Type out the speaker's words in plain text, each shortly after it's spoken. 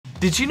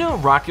Did you know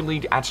Rocket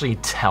League actually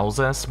tells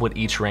us what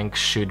each rank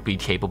should be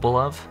capable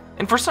of?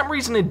 And for some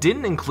reason it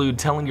didn't include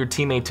telling your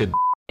teammate to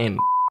and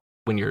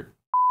when you're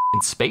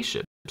in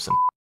spaceships and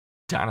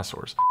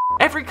dinosaurs.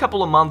 Every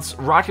couple of months,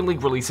 Rocket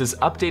League releases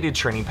updated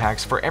training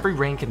packs for every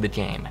rank in the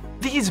game.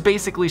 These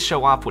basically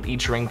show off what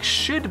each rank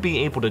should be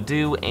able to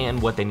do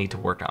and what they need to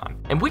work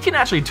on. And we can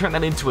actually turn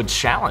that into a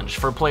challenge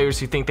for players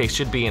who think they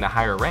should be in a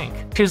higher rank,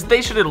 because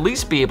they should at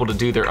least be able to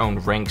do their own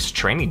rank's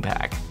training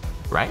pack,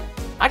 right?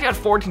 I got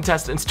 4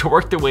 contestants to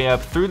work their way up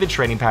through the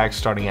training pack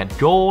starting at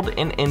gold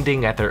and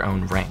ending at their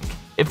own rank.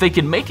 If they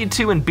can make it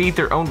to and beat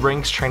their own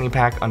rank's training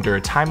pack under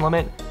a time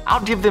limit,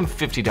 I'll give them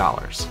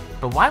 $50.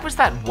 But why was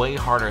that way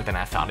harder than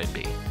I thought it'd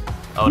be?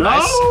 Oh, no!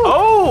 Nice.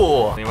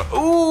 Oh!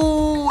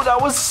 Ooh,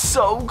 that was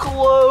so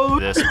close.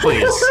 This,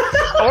 please.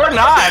 Or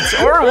not,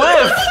 or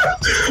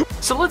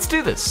whiff. So let's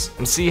do this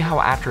and see how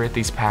accurate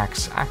these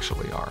packs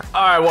actually are.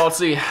 All right, well, let's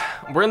see.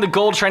 We're in the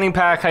gold training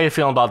pack. How you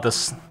feeling about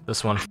this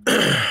one?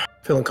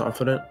 Feeling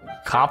confident.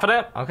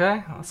 Confident?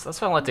 Okay, that's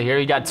what I like to hear.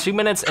 You got 2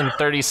 minutes and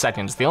 30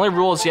 seconds. The only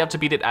rule is you have to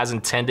beat it as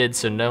intended,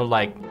 so no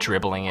like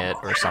dribbling it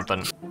or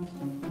something.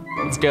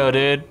 Let's go,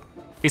 dude.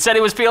 He said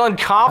he was feeling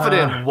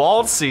confident.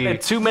 Waltzy.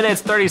 2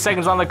 minutes, 30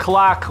 seconds on the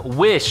clock.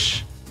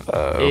 Wish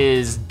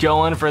is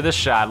going for the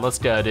shot. Let's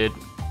go, dude.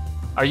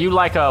 Are you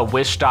like a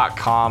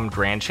Wish.com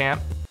grand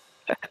champ?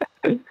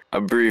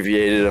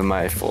 Abbreviated of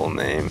my full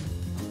name.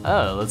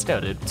 Oh, let's go,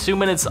 dude. 2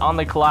 minutes on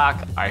the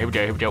clock. All right, here we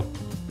go, here we go.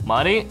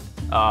 Money?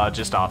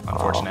 Just off,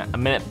 unfortunate. A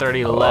minute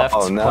 30 left,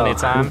 no. Plenty of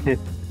time.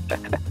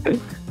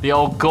 The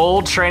old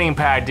gold training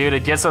pack, dude,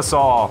 it gets us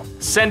all.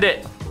 Send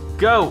it,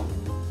 go.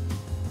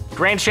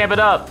 Grand champ it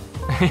up.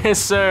 Yes,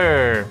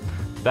 sir.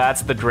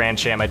 That's the grand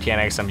champ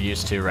mechanics I'm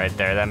used to right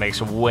there. That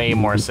makes way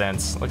more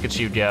sense. Look at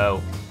you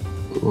go.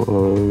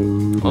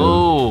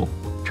 Oh,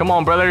 come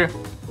on, brother.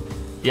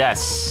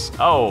 Yes.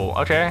 Oh,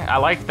 okay. I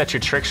like that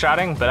you're trick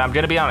shotting, but I'm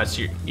gonna be honest.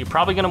 You're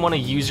probably gonna want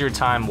to use your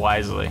time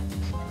wisely.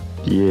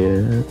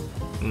 Yeah.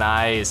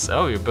 Nice.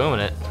 Oh, you're booming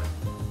it.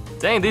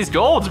 Dang, these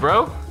golds,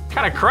 bro.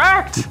 Kind of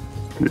cracked.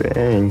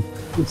 Dang.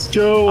 Let's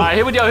go. All right,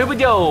 here we go, here we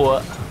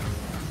go.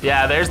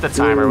 Yeah, there's the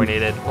timer we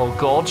needed. Well,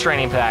 gold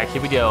training pack,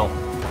 here we go.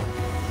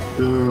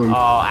 Boom.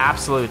 Oh,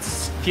 absolute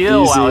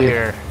skill Easy. out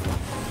here.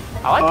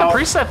 I like the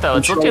preset though.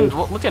 It's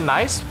looking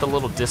nice with the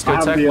little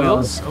discotheque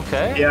wheels.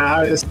 Okay.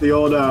 Yeah, it's the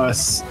old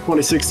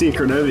 2016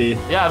 Cronovi.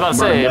 Yeah, I was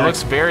about to say, it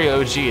looks very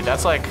OG.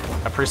 That's like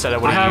a preset I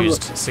would have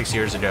used 6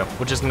 years ago,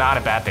 which is not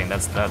a bad thing.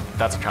 That's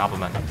a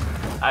compliment.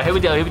 Here we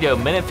go, here we go.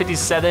 Minute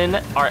 57,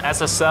 our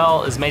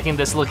SSL is making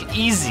this look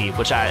easy,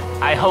 which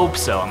I hope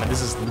so. I mean,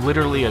 this is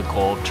literally a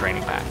gold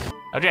training pack.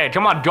 Okay,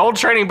 come on, gold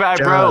training pack,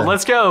 bro.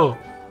 Let's go.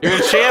 You're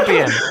a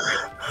champion.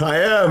 I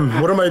am.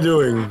 What am I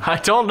doing? I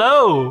don't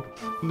know.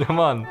 Come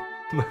on.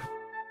 All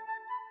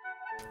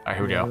right,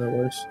 here we go. That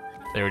works.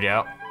 There we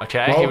go.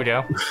 Okay, here we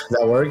go.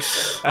 That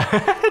works.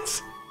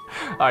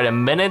 All right, a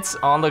minute's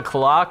on the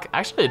clock.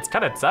 Actually, it's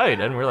kind of tight. I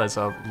didn't realize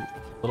how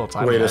little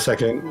time. Wait a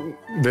second.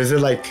 Is it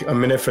like a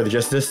minute for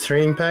just this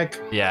training pack?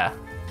 Yeah.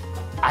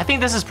 I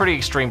think this is pretty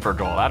extreme for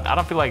gold. I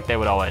don't feel like they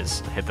would always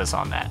hit this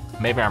on that.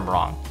 Maybe I'm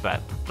wrong, but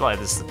I feel like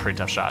this is a pretty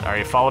tough shot. All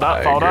right, followed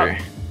up, followed up.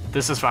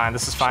 This is fine,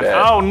 this is fine. Shit.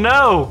 Oh,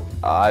 no!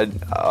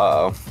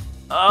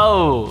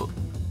 Oh.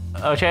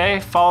 Okay,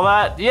 follow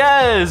that.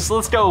 Yes,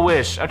 let's go,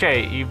 Wish.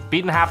 Okay, you've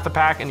beaten half the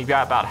pack and you've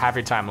got about half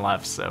your time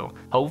left, so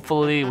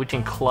hopefully we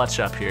can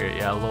clutch up here.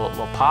 Yeah, a little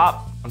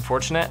pop,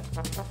 unfortunate.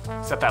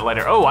 Set that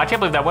later. Oh, I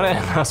can't believe that went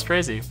in. That's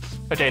crazy.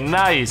 Okay,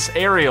 nice,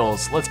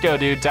 aerials. Let's go,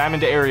 dude,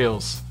 diamond to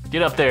aerials.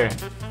 Get up there.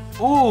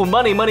 Ooh,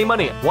 money, money,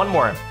 money. One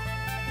more. All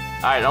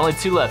right, only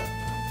 2 left.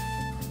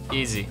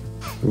 Easy.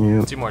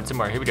 Yep. Two more,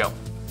 here we go.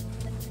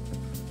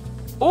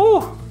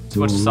 Ooh, too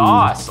much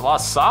sauce. A lot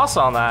of sauce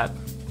on that.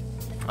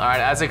 All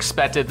right, as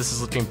expected, this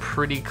is looking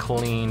pretty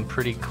clean,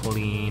 pretty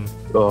clean.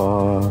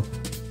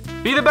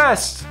 Be the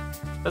best.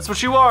 That's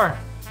what you are.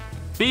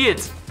 Be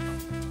it.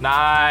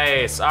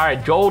 Nice. All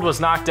right, gold was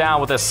knocked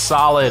down with a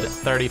solid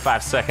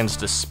 35 seconds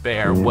to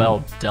spare.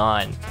 Well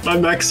done. My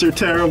mechs are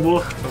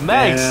terrible.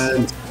 Mechs.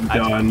 And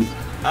done.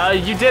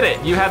 You did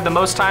it. You had the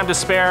most time to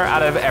spare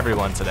out of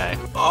everyone today.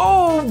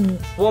 Oh,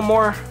 one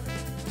more.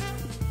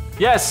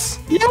 Yes.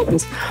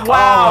 Yes.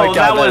 Wow, oh my God,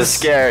 that was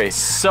scary.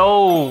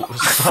 So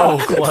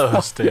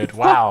close, dude.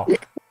 Wow.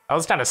 That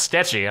was kind of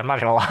sketchy, I'm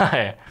not gonna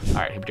lie. All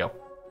right, here we go.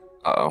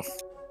 Uh-oh.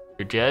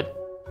 You're good?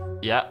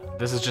 Yeah,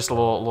 this is just a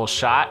little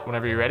shot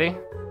whenever you're ready.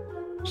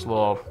 Just a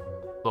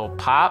little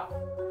pop.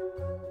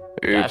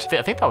 Yeah,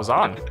 I think that was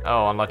on.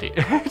 Oh, unlucky.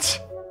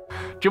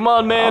 Come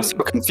on, man. I'm so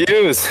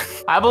confused.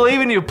 I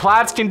believe in you.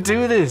 Plats can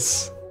do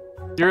this.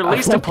 You're at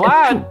least a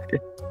plat.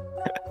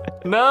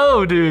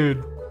 No,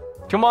 dude.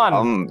 Come on.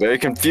 I'm very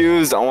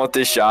confused on what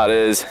this shot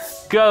is.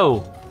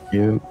 Go.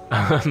 Yeah.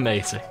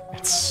 Amazing.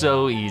 It's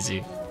so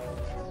easy.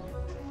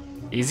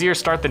 Easier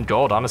start than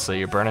gold, honestly.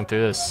 You're burning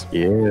through this.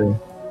 Yeah.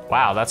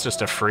 Wow, that's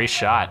just a free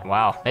shot.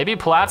 Wow. Maybe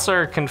plats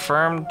are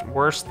confirmed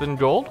worse than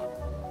gold?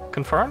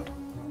 Confirmed?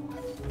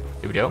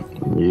 Here we go.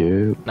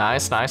 Yeah.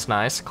 Nice, nice,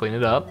 nice. Clean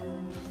it up.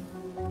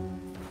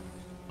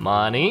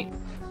 Money.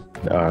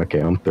 Okay,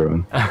 I'm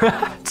throwing.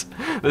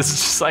 This is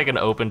just like an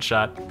open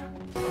shot.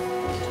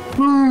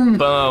 Boom.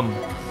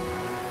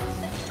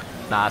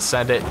 Nah,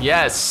 send it.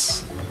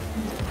 Yes.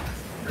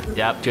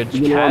 Yep, good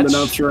You've been warming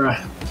up catch. for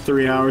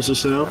 3 hours or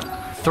so.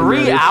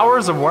 3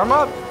 hours of warm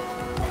up?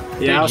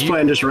 Yeah, I was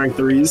playing just rank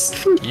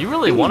 3s. You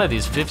really wanted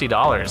these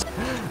 $50.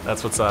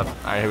 That's what's up. All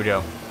right, here we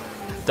go.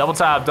 Double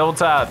tap, double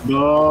tap.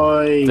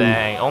 Boing.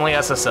 Dang, only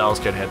SSLs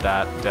could hit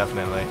that,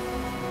 definitely.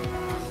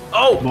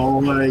 Oh!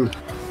 Boing.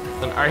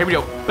 All right, here we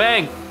go.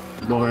 Bang!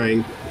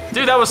 Boing.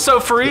 Dude, that was so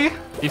free.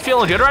 You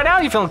feeling good right now?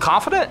 You feeling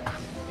confident?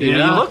 You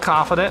Yeah. look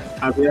confident.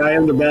 I mean, I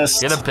am the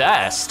best. You're the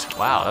best.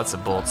 Wow, that's a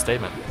bold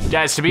statement.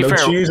 Guys, to be No fair,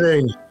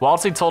 cheating.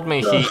 Waltzy told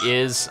me he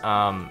is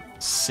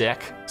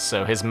sick,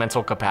 so his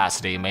mental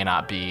capacity may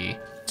not be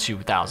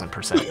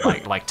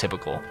 2,000% like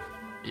typical.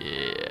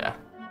 Yeah.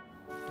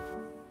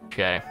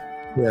 Okay.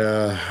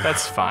 Yeah.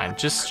 That's fine.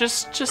 Just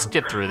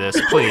get through this,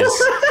 please.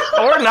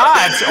 Or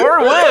not, or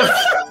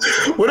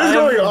whiff. What is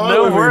going on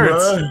no with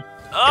words. me, bro?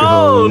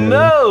 Oh man.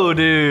 no,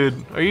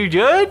 dude. Are you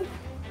good?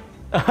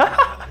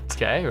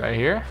 Okay, right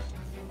here.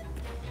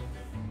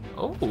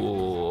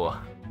 Oh,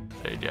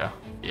 there you go.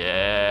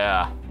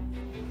 Yeah.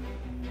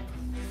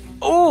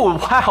 Oh,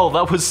 wow,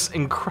 that was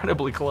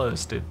incredibly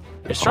close, dude.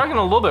 You're struggling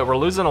a little bit. We're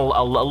losing a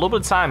little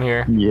bit of time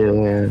here.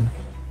 Yeah.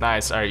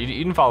 Nice. All right,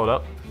 you can follow it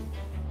up.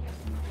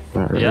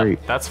 Alright. Yep,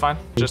 that's fine.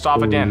 Just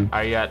off again. All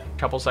right, you got a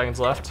couple seconds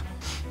left.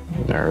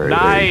 Alright.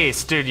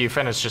 Nice, dude. You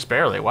finished just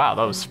barely. Wow,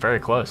 that was very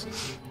close.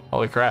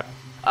 Holy crap.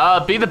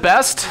 Be the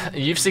best.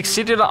 You've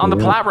succeeded on the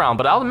plat round,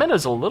 but I'll admit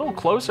it's a little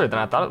closer than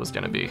I thought it was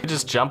gonna be. You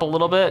just jump a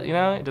little bit, you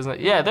know? It doesn't.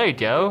 Yeah, there you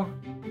go.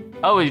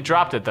 Oh, you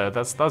dropped it though.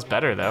 That was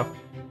better though.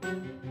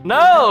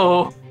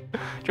 No!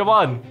 Come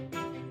on.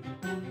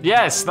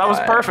 Yes, that was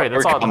perfect.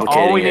 That's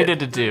all we needed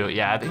to do.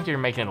 Yeah, I think you're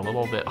making it a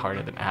little bit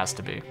harder than it has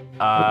to be.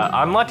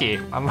 Unlucky.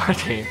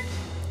 Unlucky.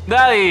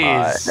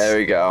 Nice. There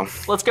we go.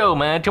 Let's go,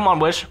 man. Come on,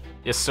 Wish.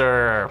 Yes,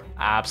 sir.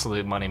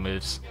 Absolute money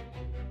moves.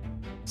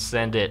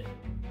 Send it.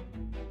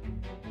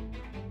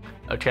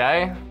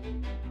 Okay.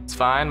 It's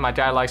fine. My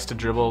guy likes to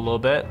dribble a little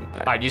bit.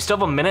 All right, you still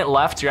have a minute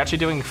left. You're actually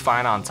doing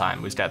fine on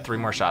time. We've got 3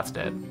 more shots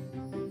dead.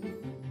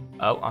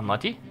 Oh,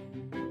 unlucky.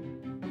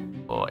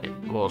 Boy, a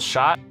little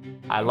shot.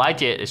 I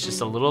like it. It's just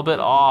a little bit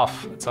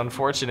off. It's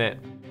unfortunate.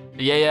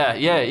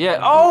 Yeah.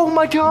 Oh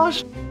my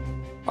gosh.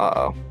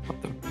 Uh-oh.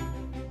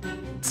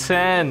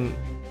 10,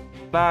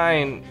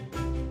 9,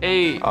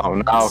 8, Oh,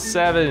 no.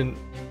 7,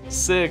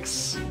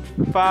 6,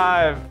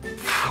 5,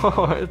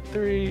 4,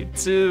 3,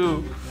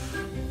 2.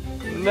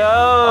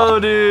 No,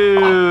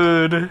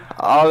 dude.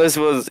 Oh, this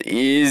was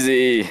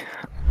easy.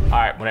 All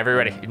right, whenever you're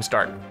ready, you can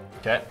start.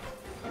 Okay.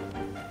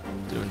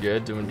 Doing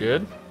good, doing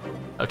good.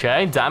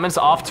 Okay, Diamond's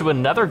off to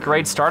another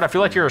great start. I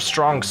feel like you're a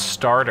strong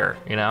starter,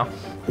 you know?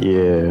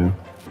 Yeah.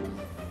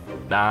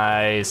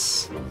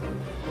 Nice.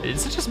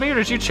 Is it just me or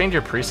did you change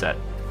your preset?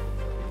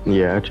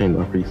 Yeah, I changed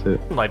my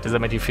preset. Like, does that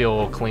make you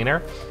feel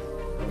cleaner?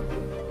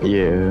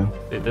 Yeah.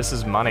 Dude, this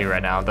is money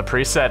right now. The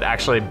preset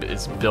actually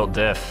is built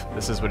diff.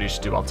 This is what you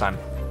should do all the time.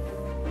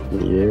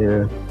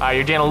 Yeah. All right,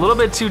 you're getting a little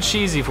bit too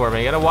cheesy for me.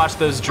 You gotta watch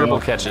those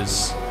dribble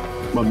catches.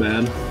 My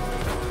bad.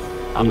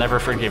 I'll never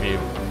forgive you.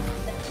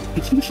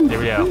 Here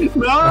we go.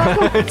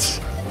 No!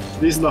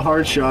 These are the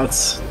hard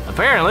shots.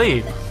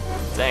 Apparently.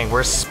 Dang,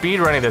 we're speed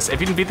running this. If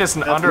you can beat this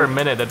in under a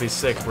minute, that'd be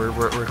sick. We're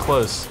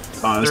close.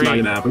 Oh, that's 3, not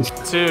gonna happen.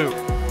 2,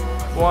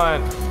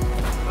 1.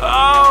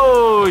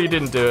 Oh, you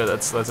didn't do it.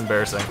 That's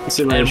embarrassing.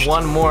 See you And later.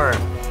 one more.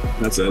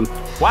 That's it.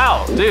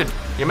 Wow, dude,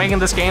 you're making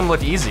this game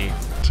look easy.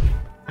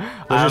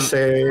 Let's just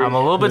say. I'm a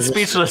little bit let's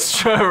just-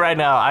 speechless right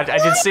now. I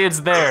can see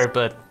it's there,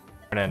 but.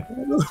 All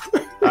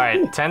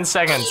right, 10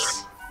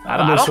 seconds. I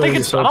don't just think really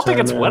it's so winnable,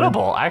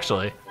 tired, man.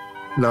 actually.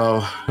 No,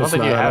 I don't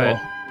think you have it.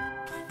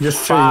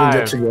 Just so you can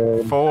get 5, to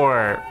go.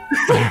 4,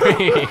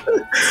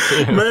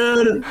 3. 2.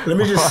 Man, let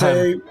me just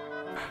say,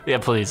 Yeah,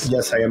 please.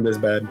 yes, I am this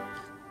bad.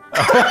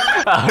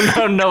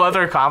 No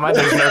other comment.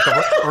 There's no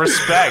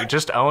respect.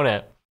 Just own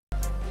it.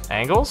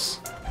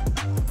 Angles?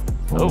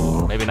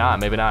 Oh, maybe not.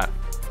 Maybe not.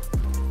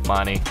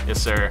 Money.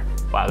 Yes, sir.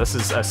 Wow, this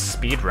is a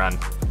speed run.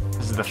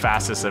 This is the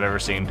fastest I've ever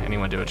seen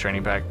anyone do a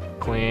training pack.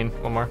 Clean.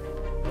 One more.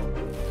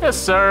 Yes,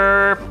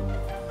 sir.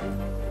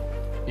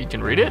 You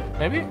can read it,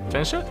 maybe?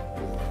 Finish it?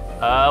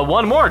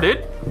 One more,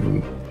 dude.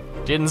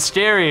 Getting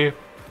scary.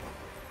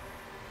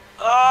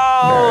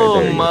 Oh,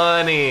 There you go.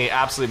 money.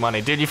 Absolute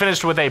money. Dude, you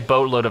finished with a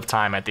boatload of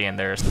time at the end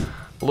there. A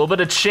little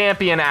bit of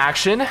champion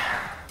action.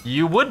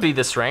 You would be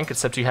this rank,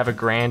 except you have a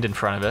grand in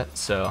front of it,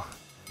 so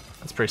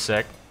that's pretty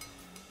sick.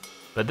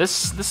 But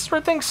this is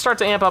where things start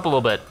to amp up a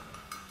little bit.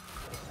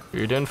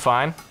 You're doing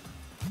fine.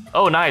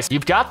 Oh, nice.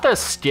 You've got the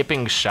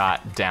skipping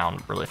shot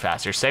down really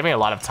fast. You're saving a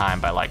lot of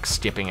time by like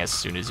skipping as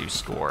soon as you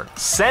score.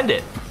 Send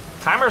it.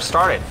 Timer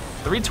started.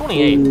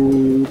 3:28.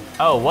 Ooh.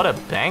 Oh, what a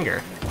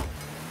banger.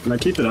 Can I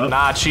keep it up?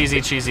 Nah, cheesy.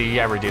 You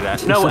ever do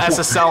that. No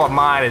SSL of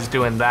mine is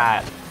doing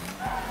that.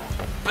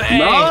 Bang.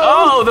 No.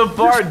 Oh, the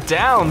bar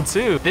down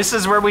too. This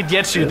is where we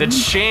get you, the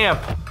champ.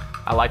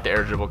 I like the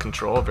air dribble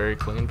control. Very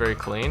clean, very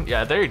clean.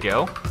 Yeah, there you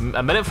go.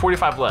 A minute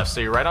 45 left,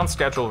 so you're right on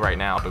schedule right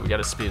now, but we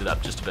gotta speed it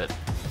up just a bit.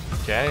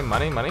 Okay,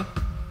 money, money.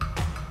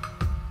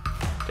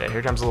 Okay,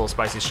 here comes a little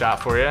spicy shot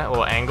for you. A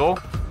little angle.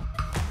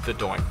 The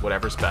doink,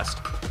 whatever's best.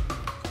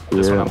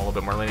 This one I'm a little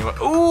bit more lenient.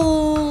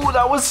 Ooh,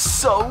 that was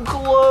so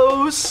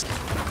close.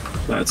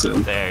 That's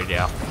it. There you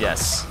go.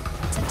 Yes,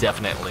 it's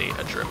definitely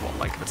a dribble.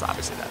 Like, it's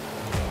obviously that.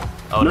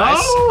 Oh, No! nice.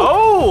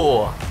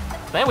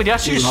 Oh! Man, we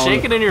got you He's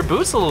shaking in your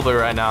boots a little bit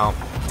right now.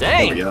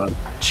 Dang. Oh my God.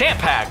 Champ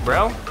pack,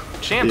 bro.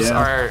 Champs Yeah.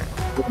 are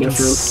Different.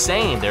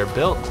 insane. They're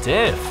built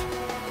diff.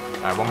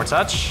 All right, one more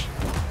touch.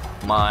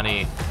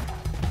 Money.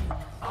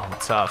 Oh,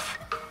 tough.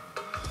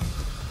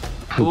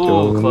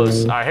 Ooh,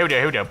 close. All right, here we go,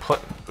 here we go.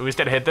 We just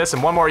gotta hit this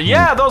and one more.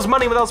 Yeah, that was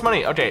money, that was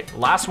money. Okay,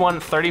 last one,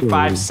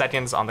 35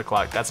 seconds on the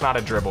clock. That's not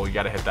a dribble, you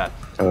gotta hit that.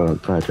 Oh,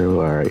 Patrick,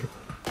 all right.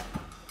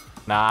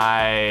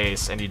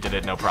 Nice, and you did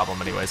it no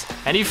problem anyways.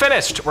 And you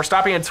finished, we're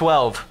stopping at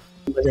 12.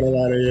 I'm getting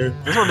out of here.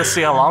 I just wanted to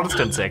see how long it's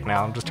gonna take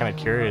now. I'm just kind of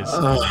curious.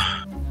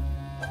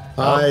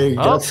 I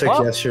got sick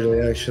oh.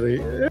 yesterday, actually.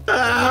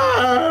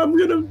 I'm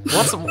gonna.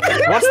 What's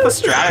the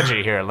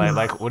strategy here?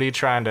 Like, what are you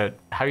trying to?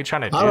 How are you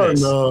trying to do I don't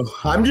this? know.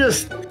 I'm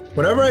just.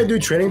 Whenever I do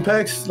training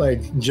packs,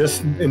 like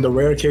just in the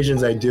rare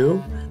occasions I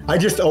do, I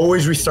just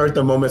always restart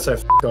the moments I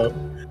f up.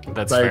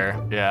 That's like-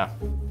 fair. Yeah.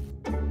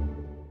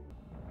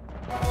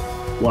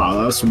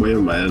 Wow, that's way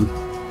man.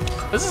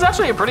 This is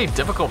actually a pretty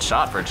difficult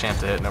shot for a champ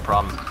to hit, no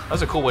problem. That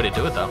was a cool way to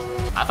do it, though.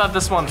 I thought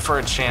this one for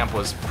a champ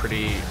was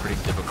pretty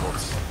difficult.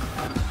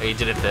 He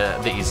did it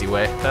the easy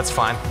way. That's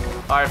fine.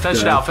 All right,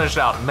 finish it out. Finish it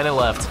out. Minute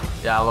left.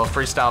 Yeah, a little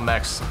freestyle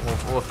mix.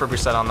 We'll free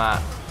reset on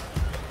that.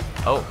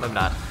 Oh, maybe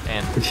not.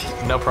 And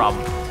no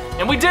problem.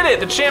 And we did it.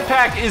 The champ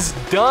pack is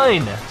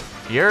done.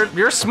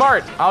 You're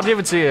smart. I'll give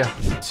it to you.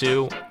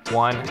 2,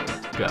 1,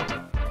 go.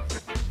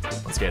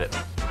 Let's get it.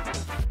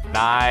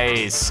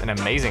 Nice, an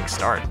amazing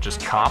start. Just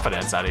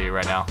confidence out of you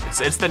right now.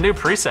 It's the new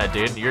preset,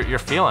 dude. You're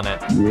feeling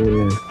it.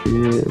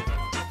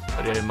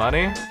 Yeah, Dude,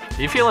 money.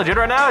 You feeling good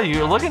right now?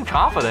 You're looking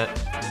confident.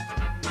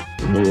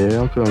 yeah,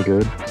 I'm feeling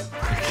good.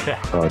 Okay.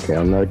 Okay,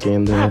 I'm not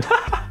getting that.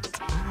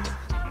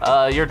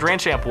 You're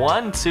Grand Champ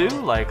 1, 2?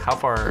 Like, how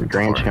far?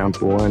 Grand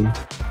Champ 1.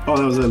 Oh,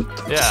 that was in.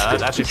 Yeah,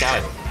 that actually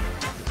counted.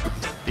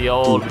 The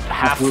old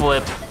half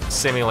flip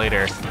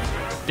simulator.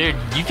 Dude,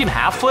 you can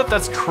half flip?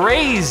 That's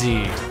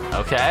crazy.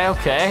 Okay,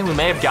 okay. We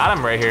may have got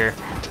him right here.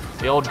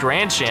 The old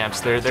Grand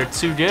Champs, they're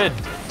too good.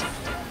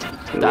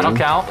 That'll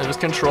count. It was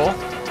control.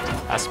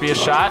 Has to be a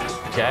shot.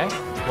 Okay.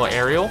 A little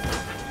aerial.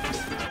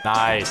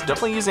 Nice.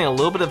 Definitely using a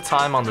little bit of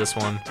time on this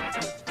one.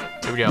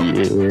 Here we go.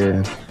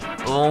 Yeah.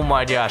 Oh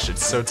my gosh,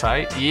 it's so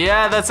tight.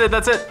 Yeah, that's it,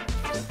 that's it.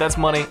 That's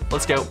money.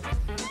 Let's go.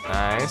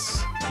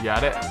 Nice. You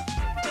got it.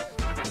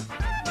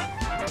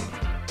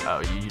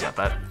 Oh, you got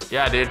that.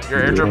 Yeah, dude, your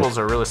air dribbles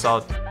are really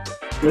solid.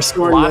 We're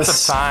scoring Lots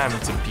this. of time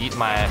to beat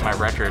my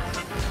record.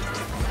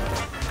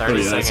 30 Oh,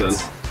 yeah, that's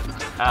seconds.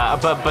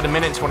 But a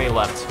minute 20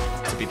 left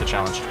to beat the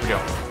challenge. Here we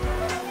go.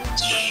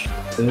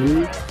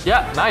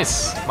 Yeah,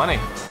 nice. Money.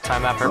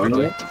 Time that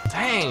perfectly.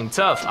 Dang,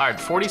 tough. All right,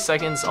 40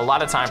 seconds. A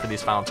lot of time for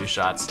these final 2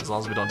 shots. As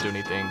long as we don't do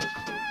anything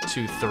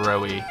too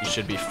throwy, you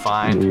should be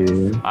fine.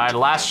 Yeah. All right,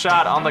 last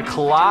shot on the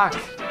clock.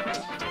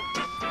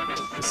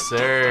 Yes,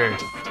 sir.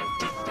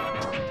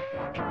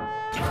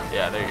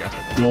 Yeah, there you go.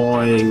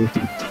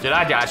 Boing. Dude,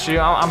 I got you.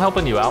 I'm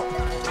helping you out.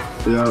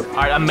 Yeah. All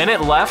right, a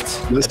minute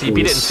left. This If you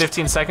beat it in is-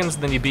 15 seconds,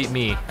 then you beat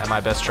me at my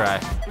best try.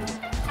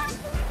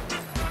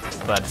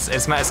 But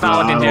it's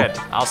not looking good.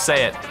 I'll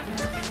say it.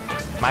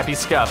 Might be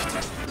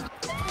scuffed.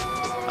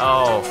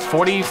 Oh,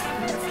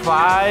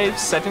 45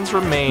 seconds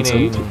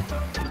remaining.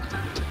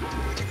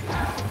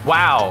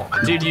 Wow,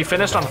 dude, you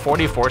finished on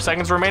 44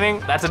 seconds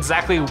remaining? That's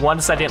exactly 1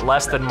 second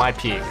less than my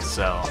peak,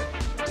 so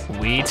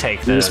we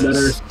take this.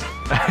 Better.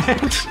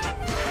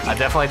 I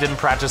definitely didn't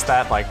practice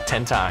that like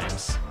 10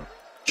 times.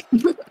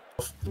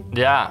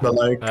 Yeah. But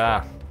like,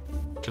 Yeah.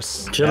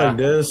 Just shit yeah. like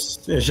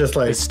this, it's just They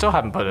like. still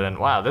haven't put it in.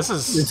 Wow, this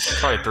is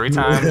probably 3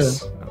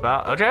 times.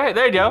 About okay,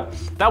 there you go.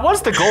 That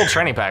was the gold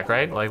training pack,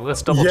 right? Like,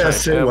 let's double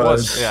Yes, check. it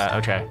was. Yeah,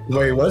 okay.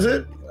 Wait, was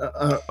it?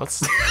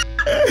 Let's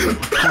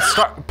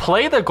start.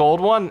 Play the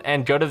gold one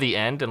and go to the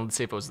end and let's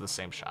see if it was the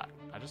same shot.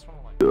 I just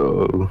want to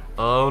like. Oh.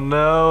 Oh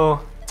no.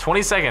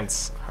 20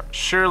 seconds.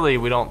 Surely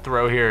we don't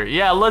throw here.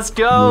 Yeah, let's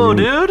go,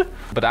 dude.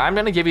 But I'm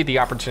gonna give you the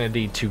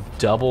opportunity to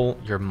double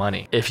your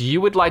money. If you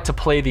would like to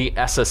play the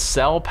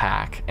SSL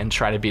pack and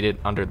try to beat it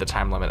under the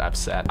time limit I've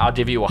set, I'll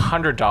give you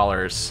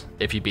 $100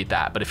 if you beat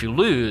that. But if you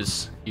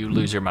lose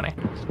your money.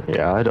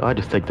 Yeah, I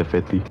just take the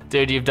 50.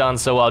 Dude, you've done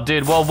so well.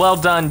 Dude, well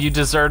done. You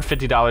deserved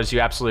 $50. You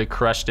absolutely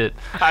crushed it.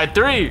 All right,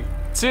 3,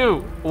 2,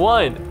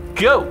 1,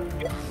 go.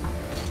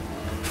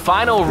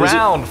 Final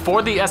round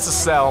for the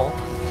SSL.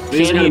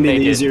 These are Can gonna he be make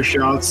the it? easier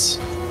shots.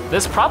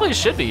 This probably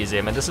should be easy.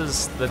 I mean, this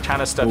is the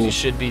kind of stuff you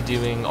should be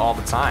doing all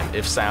the time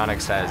if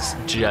Psyonix has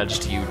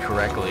judged you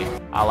correctly.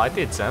 I like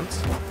the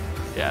attempt.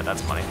 Yeah,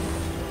 that's money.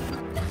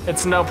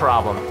 It's no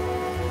problem.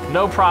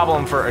 No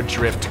problem for a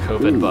drift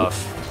COVID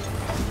buff.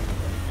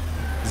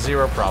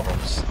 0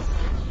 problems.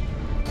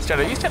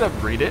 You just gotta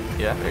read it.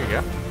 Yeah, there you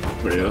go.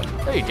 Yeah.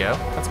 There you go.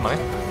 That's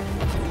money.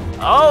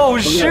 Oh,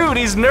 shoot,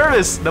 he's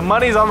nervous. The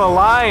money's on the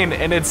line,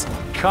 and it's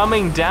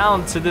coming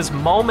down to this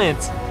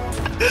moment.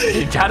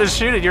 You gotta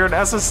shoot it. You're an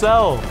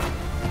SSL.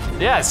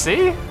 Yeah,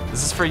 see?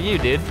 This is for you,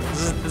 dude.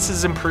 This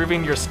is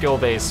improving your skill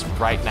base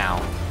right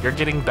now. You're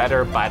getting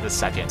better by the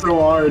second. So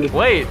hard.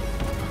 Wait.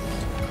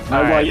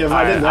 I'm like, if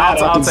I did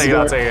that, I'll can take it.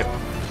 score. I'll take it.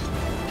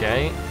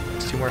 Okay,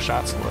 2 more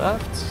shots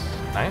left.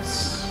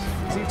 Nice.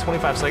 Easy,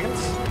 25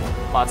 seconds.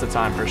 Lots of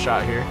time for a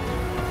shot here.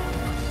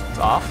 It's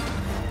off.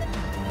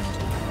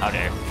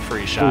 Okay,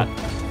 free shot.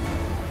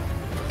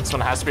 This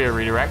one has to be a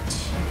redirect.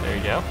 There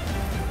you go.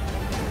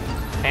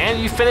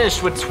 And you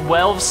finished with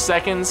 12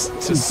 seconds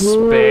to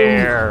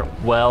spare.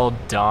 Well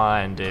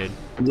done, dude.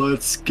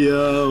 Let's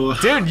go.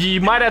 Dude,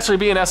 you might actually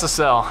be an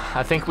SSL.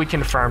 I think we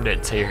confirmed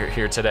it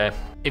here today.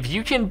 If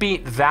you can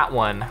beat that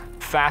one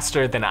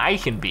faster than I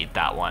can beat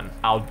that one,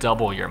 I'll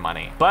double your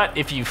money. But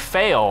if you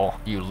fail,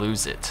 you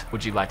lose it.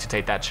 Would you like to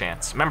take that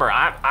chance? Remember,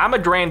 I'm a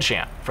grand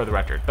champ for the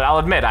record, but I'll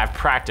admit I've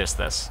practiced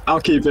this.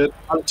 I'll keep it.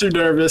 I'm too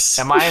nervous.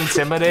 Am I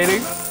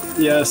intimidating?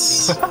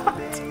 Yes.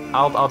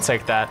 I'll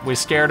take that. We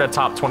scared a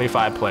top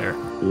 25 player.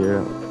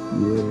 Yeah,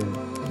 yeah,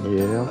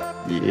 yeah,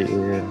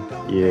 yeah,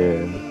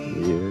 yeah,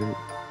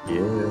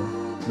 yeah,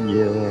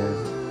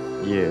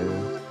 yeah, yeah,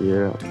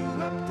 yeah.